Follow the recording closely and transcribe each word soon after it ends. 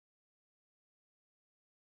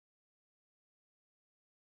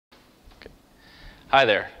Hi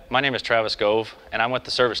there, my name is Travis Gove, and I'm with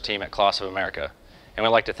the service team at CLAAS of America, and we'd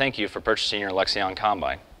like to thank you for purchasing your LEXION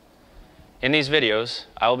combine. In these videos,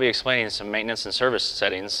 I will be explaining some maintenance and service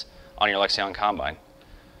settings on your LEXION combine.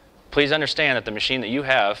 Please understand that the machine that you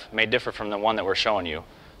have may differ from the one that we're showing you,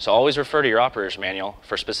 so always refer to your operator's manual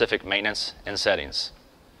for specific maintenance and settings.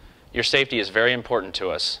 Your safety is very important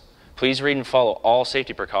to us. Please read and follow all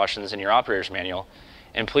safety precautions in your operator's manual,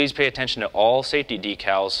 and please pay attention to all safety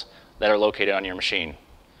decals that are located on your machine.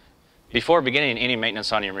 Before beginning any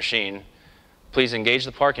maintenance on your machine, please engage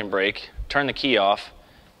the parking brake, turn the key off,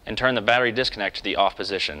 and turn the battery disconnect to the off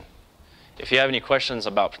position. If you have any questions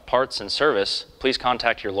about parts and service, please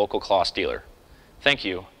contact your local CLAAS dealer. Thank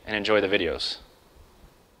you, and enjoy the videos.